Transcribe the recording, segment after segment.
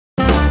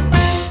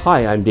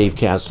Hi, I'm Dave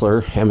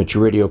Katzler, amateur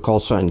radio call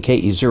sign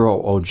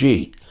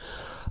KE0OG.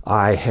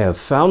 I have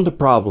found the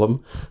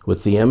problem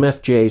with the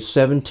MFJ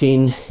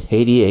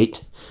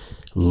 1788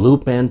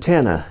 loop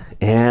antenna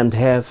and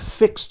have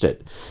fixed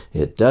it.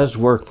 It does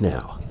work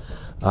now.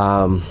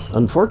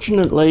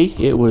 Unfortunately,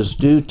 it was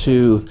due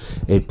to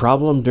a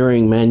problem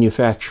during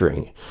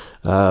manufacturing,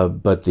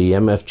 but the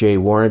MFJ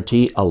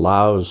warranty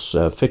allows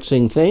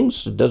fixing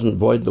things. It doesn't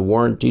void the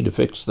warranty to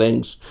fix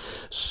things.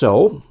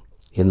 So,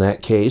 in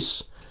that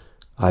case,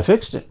 I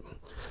fixed it.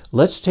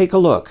 Let's take a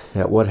look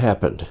at what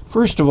happened.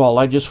 First of all,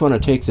 I just want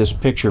to take this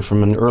picture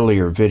from an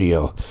earlier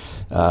video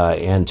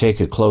and take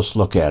a close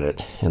look at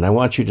it. And I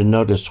want you to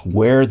notice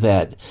where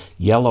that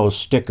yellow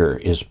sticker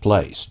is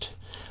placed.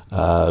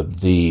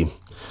 The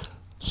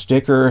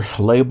sticker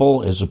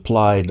label is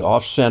applied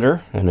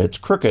off-center and it's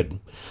crooked.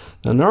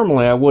 Now,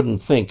 normally I wouldn't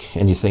think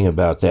anything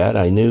about that.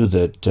 I knew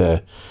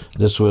that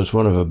this was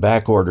one of a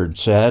back-ordered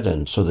set,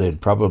 and so they'd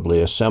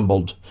probably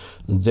assembled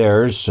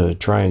theirs,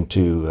 trying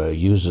to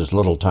use as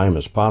little time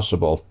as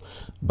possible.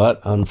 But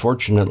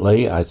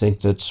unfortunately, I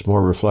think that's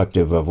more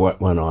reflective of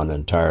what went on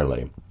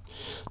entirely.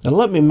 Now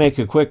let me make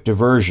a quick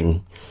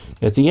diversion.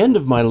 At the end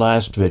of my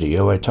last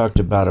video, I talked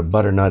about a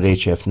butternut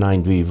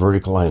HF9V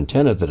vertical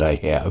antenna that I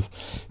have,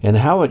 and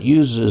how it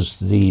uses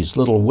these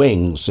little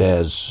wings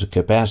as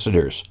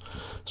capacitors.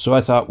 So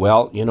I thought,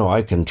 well, you know,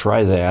 I can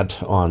try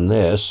that on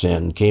this,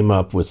 and came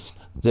up with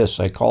this.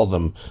 I call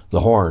them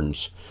the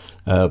horns.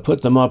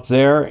 Put them up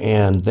there,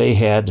 and they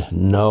had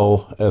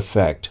no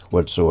effect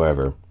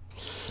whatsoever.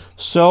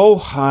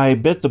 So I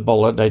bit the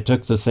bullet. I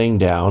took the thing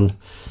down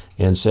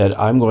and said,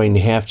 I'm going to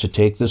have to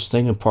take this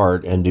thing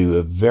apart and do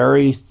a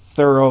very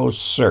thorough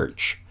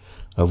search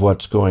of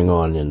what's going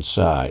on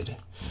inside.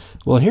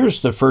 Well,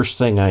 here's the first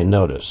thing I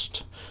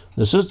noticed.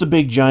 This is the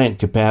big giant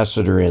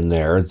capacitor in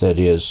there that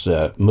is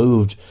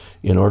moved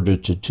in order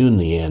to tune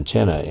the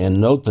antenna. And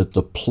note that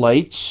the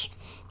plates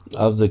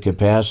of the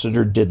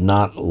capacitor did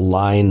not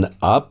line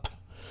up.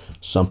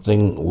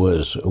 Something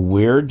was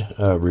weird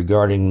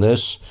regarding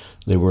this.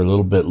 They were a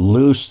little bit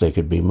loose. They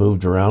could be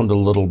moved around a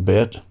little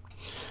bit.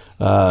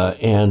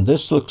 And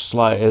this looks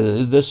like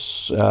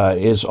this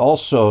is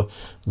also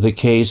the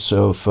case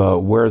of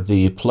where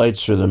the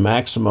plates are the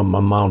maximum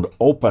amount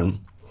open.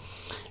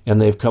 And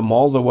they've come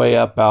all the way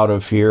up out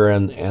of here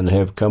and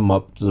have come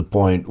up to the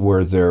point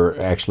where they're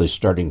actually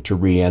starting to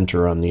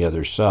re-enter on the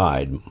other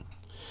side.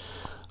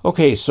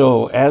 Okay,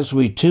 so as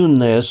we tune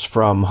this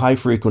from high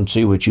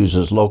frequency, which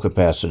uses low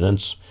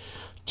capacitance,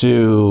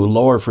 to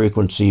lower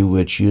frequency,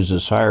 which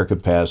uses higher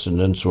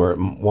capacitance, where it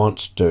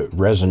wants to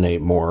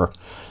resonate more,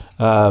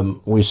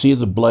 we see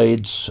the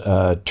blades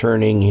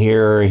turning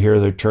here. Here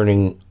they're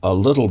turning a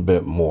little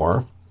bit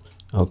more.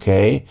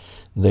 Okay.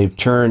 They've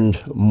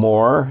turned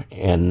more,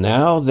 and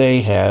now they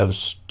have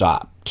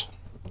stopped.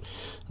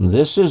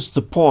 This is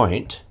the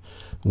point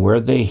where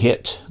they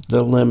hit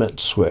the limit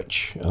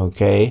switch,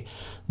 okay?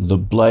 The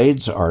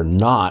blades are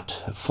not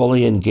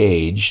fully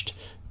engaged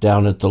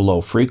down at the low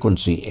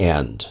frequency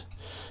end.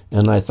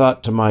 And I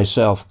thought to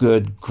myself,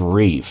 good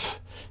grief,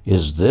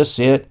 is this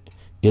it?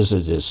 Is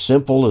it as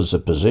simple as a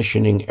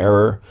positioning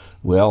error?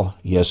 Well,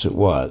 yes, it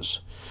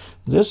was.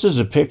 This is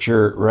a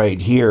picture right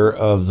here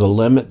of the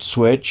limit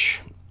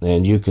switch.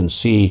 And you can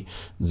see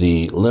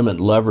the limit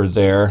lever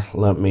there.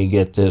 Let me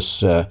get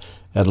this at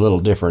a little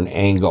different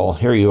angle.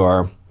 Here you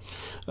are.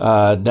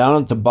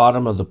 Down at the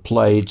bottom of the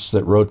plates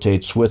that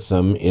rotates with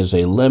them is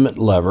a limit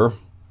lever,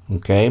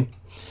 okay?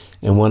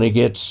 And when it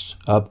gets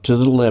up to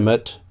the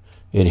limit,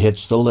 it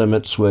hits the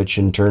limit switch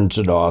and turns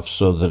it off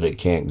so that it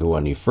can't go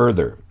any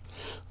further.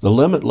 The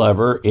limit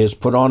lever is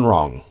put on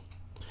wrong,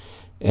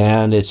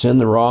 and it's in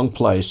the wrong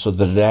place so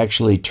that it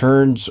actually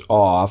turns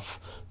off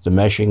the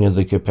meshing of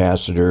the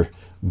capacitor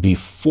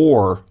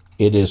before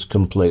it is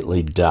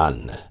completely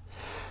done.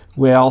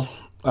 Well,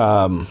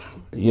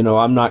 you know,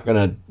 I'm not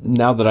going to,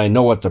 now that I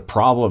know what the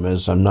problem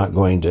is, I'm not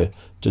going to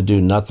do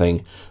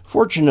nothing.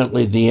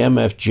 Fortunately, the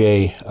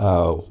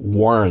MFJ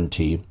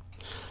warranty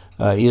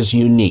is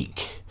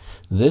unique.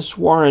 This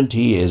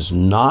warranty is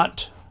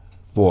not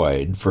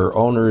void for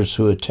owners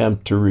who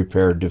attempt to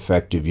repair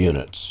defective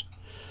units.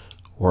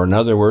 Or in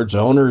other words,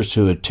 owners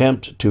who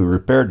attempt to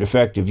repair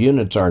defective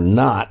units are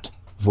not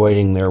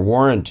voiding their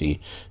warranty.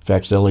 In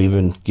fact, they'll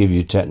even give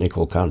you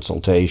technical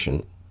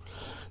consultation.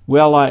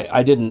 Well,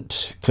 I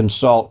didn't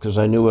consult because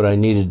I knew what I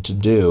needed to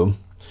do.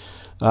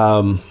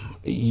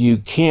 You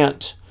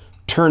can't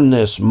turn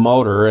this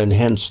motor and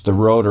hence the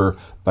rotor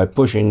by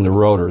pushing the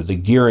rotor. The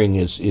gearing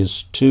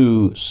is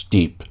too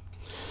steep.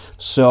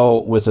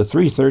 So with a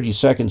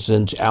 3/32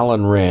 inch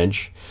Allen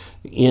wrench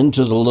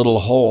into the little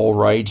hole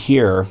right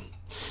here,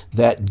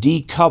 that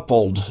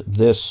decoupled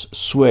this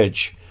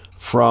switch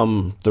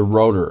from the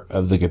rotor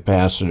of the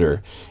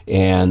capacitor,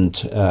 and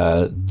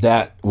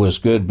that was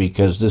good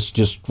because this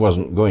just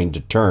wasn't going to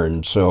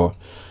turn, so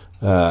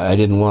I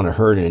didn't want to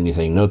hurt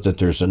anything. Note that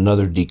there's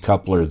another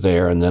decoupler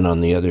there, and then on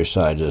the other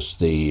side is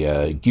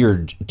the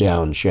geared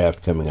down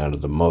shaft coming out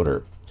of the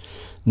motor.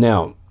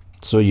 Now,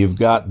 so you've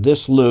got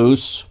this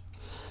loose,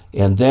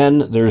 And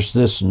then there's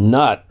this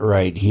nut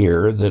right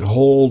here that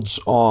holds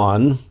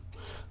on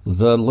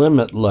the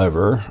limit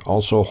lever,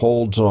 also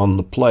holds on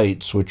the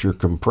plates, which are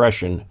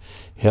compression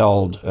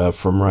held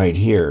from right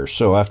here.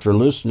 So after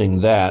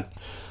loosening that,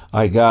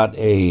 I got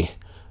a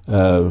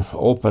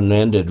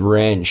open-ended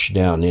wrench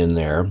down in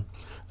there,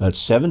 a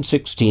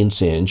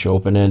 7/16 inch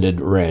open-ended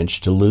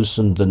wrench to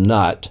loosen the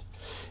nut,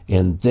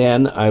 and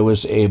then I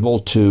was able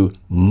to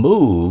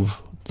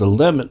move the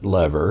limit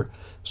lever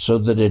so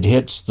that it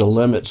hits the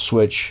limit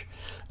switch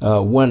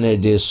when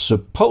it is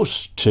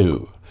supposed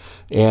to,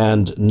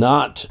 and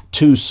not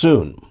too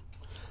soon.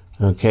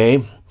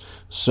 Okay,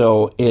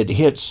 so it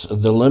hits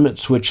the limit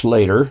switch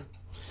later,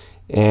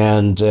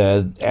 and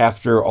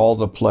after all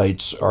the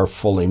plates are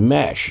fully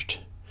meshed.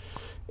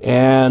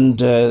 And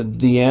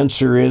the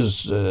answer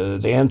to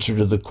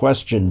the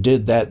question,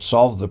 did that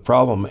solve the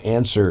problem?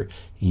 Answer,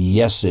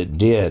 yes, it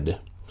did.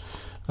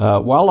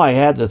 While I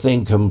had the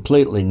thing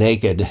completely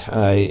naked,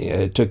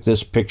 I took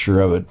this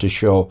picture of it to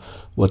show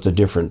what the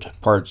different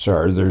parts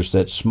are. There's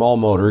that small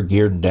motor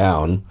geared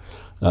down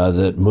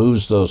that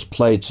moves those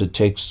plates. It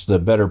takes the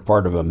better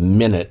part of a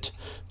minute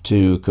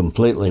to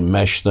completely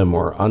mesh them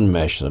or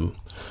unmesh them.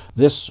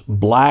 This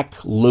black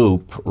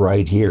loop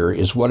right here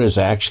is what is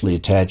actually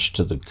attached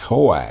to the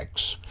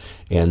coax,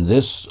 and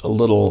this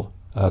little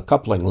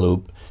coupling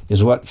loop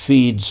is what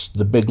feeds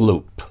the big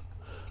loop.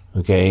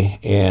 Okay,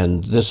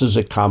 and this is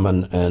a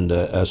common and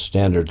a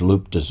standard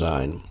loop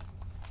design.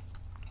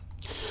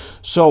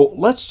 So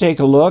let's take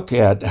a look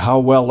at how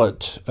well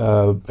it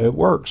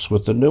works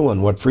with the new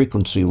one, what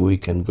frequency we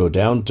can go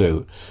down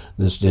to.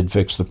 This did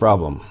fix the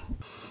problem.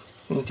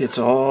 It gets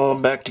all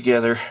back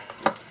together,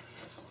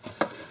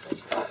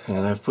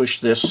 and I've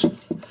pushed this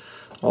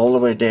all the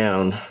way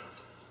down.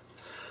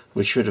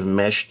 We should have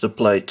meshed the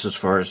plates as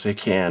far as they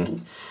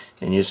can,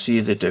 and you see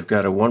that they've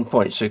got a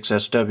 1.6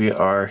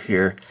 SWR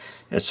here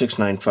at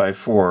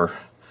 6954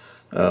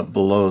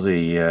 below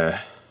the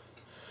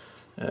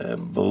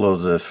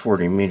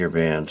 40 meter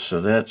band, so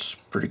that's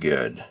pretty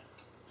good.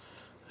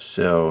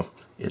 So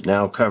it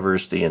now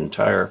covers the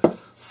entire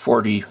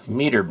 40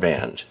 meter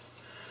band.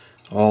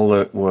 All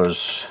that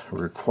was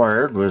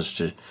required was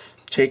to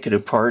take it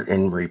apart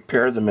and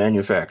repair the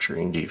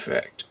manufacturing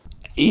defect.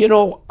 You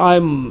know,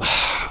 I'm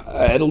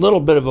at a little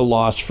bit of a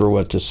loss for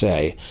what to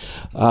say.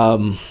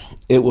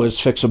 It was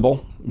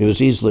fixable. It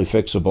was easily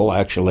fixable,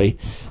 actually,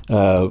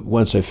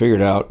 once I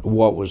figured out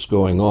what was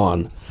going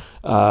on.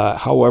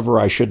 However,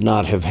 I should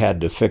not have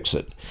had to fix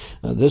it.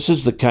 This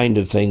is the kind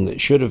of thing that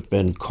should have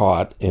been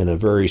caught in a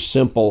very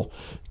simple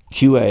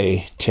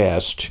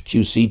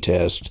QC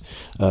test,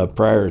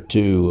 prior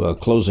to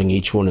closing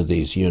each one of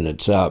these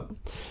units up.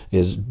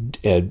 Is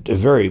a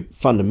very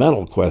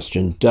fundamental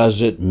question.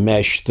 Does it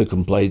mesh the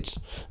capacitor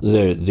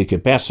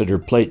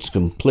plates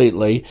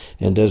completely,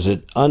 and does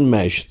it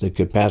unmesh the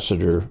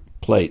capacitor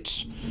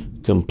plates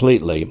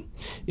completely?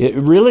 It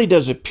really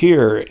does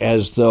appear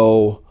as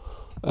though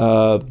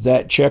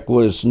that check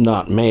was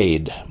not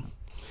made,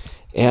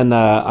 and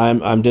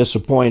I'm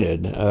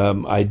disappointed.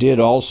 I did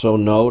also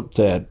note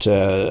that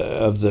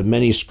of the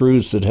many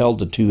screws that held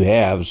the two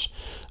halves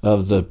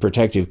of the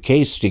protective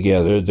case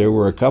together, there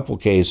were a couple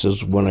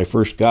cases when I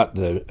first got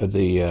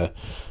the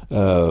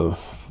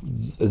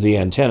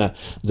antenna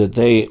that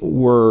they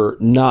were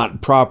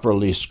not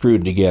properly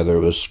screwed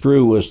together. The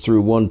screw was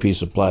through one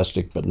piece of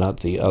plastic but not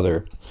the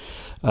other.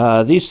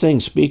 These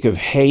things speak of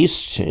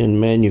haste in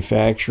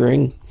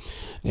manufacturing,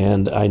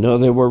 and I know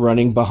they were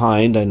running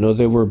behind. I know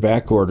they were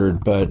back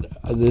ordered, but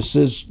this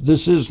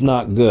is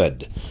not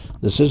good.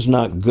 This is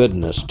not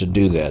goodness to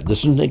do that. This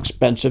is an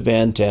expensive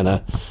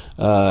antenna,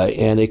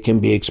 and it can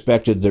be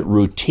expected that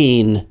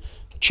routine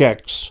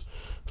checks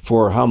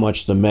for how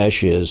much the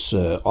mesh is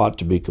ought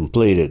to be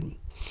completed.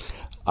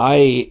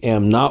 I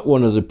am not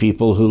one of the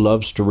people who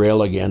loves to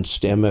rail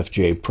against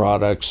MFJ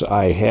products.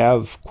 I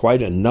have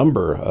quite a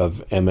number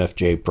of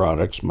MFJ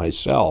products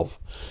myself,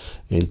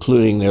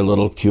 including their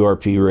little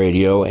QRP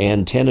radio,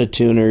 antenna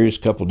tuners,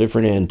 a couple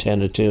different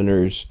antenna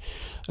tuners,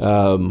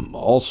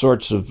 all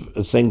sorts of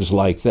things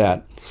like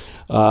that.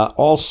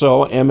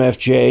 Also,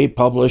 MFJ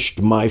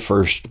published my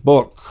first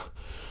book,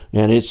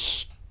 and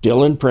it's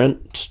still in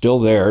print, still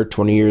there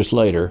 20 years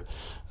later.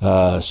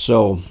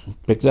 So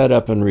pick that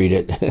up and read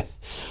it.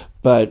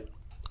 But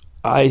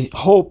I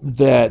hope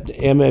that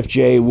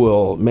MFJ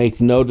will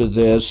make note of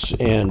this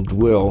and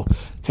will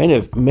kind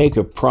of make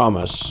a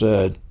promise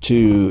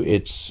to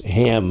its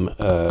ham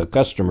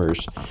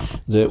customers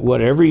that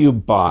whatever you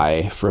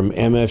buy from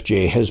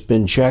MFJ has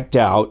been checked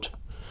out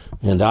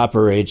and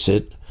operates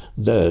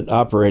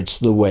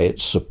the way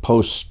it's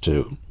supposed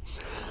to.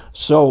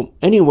 So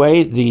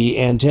anyway, the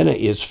antenna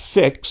is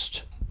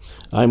fixed.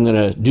 I'm going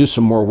to do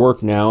some more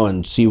work now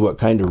and see what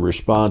kind of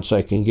response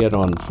I can get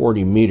on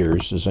 40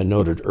 meters. As I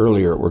noted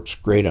earlier, it works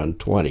great on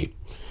 20.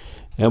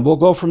 And we'll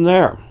go from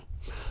there.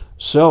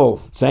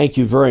 So, thank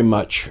you very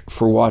much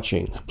for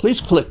watching. Please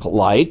click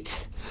like.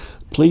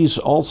 Please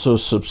also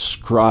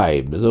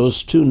subscribe.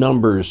 Those two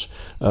numbers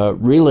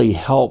really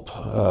help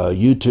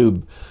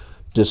YouTube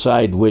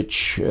decide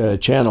which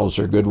channels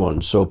are good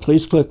ones. So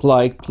please click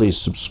like, please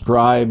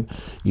subscribe,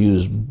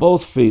 use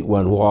both feet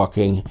when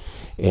walking,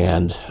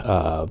 and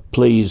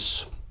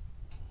please,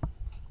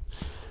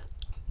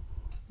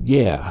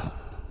 yeah,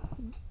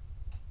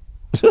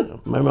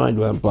 my mind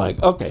went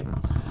blank. Okay,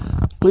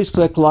 please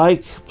click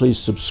like, please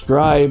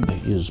subscribe,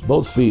 use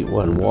both feet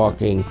when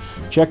walking,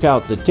 check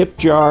out the tip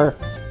jar,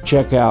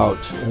 check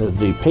out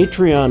the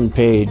Patreon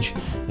page,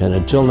 and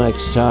until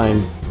next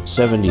time,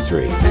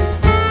 73.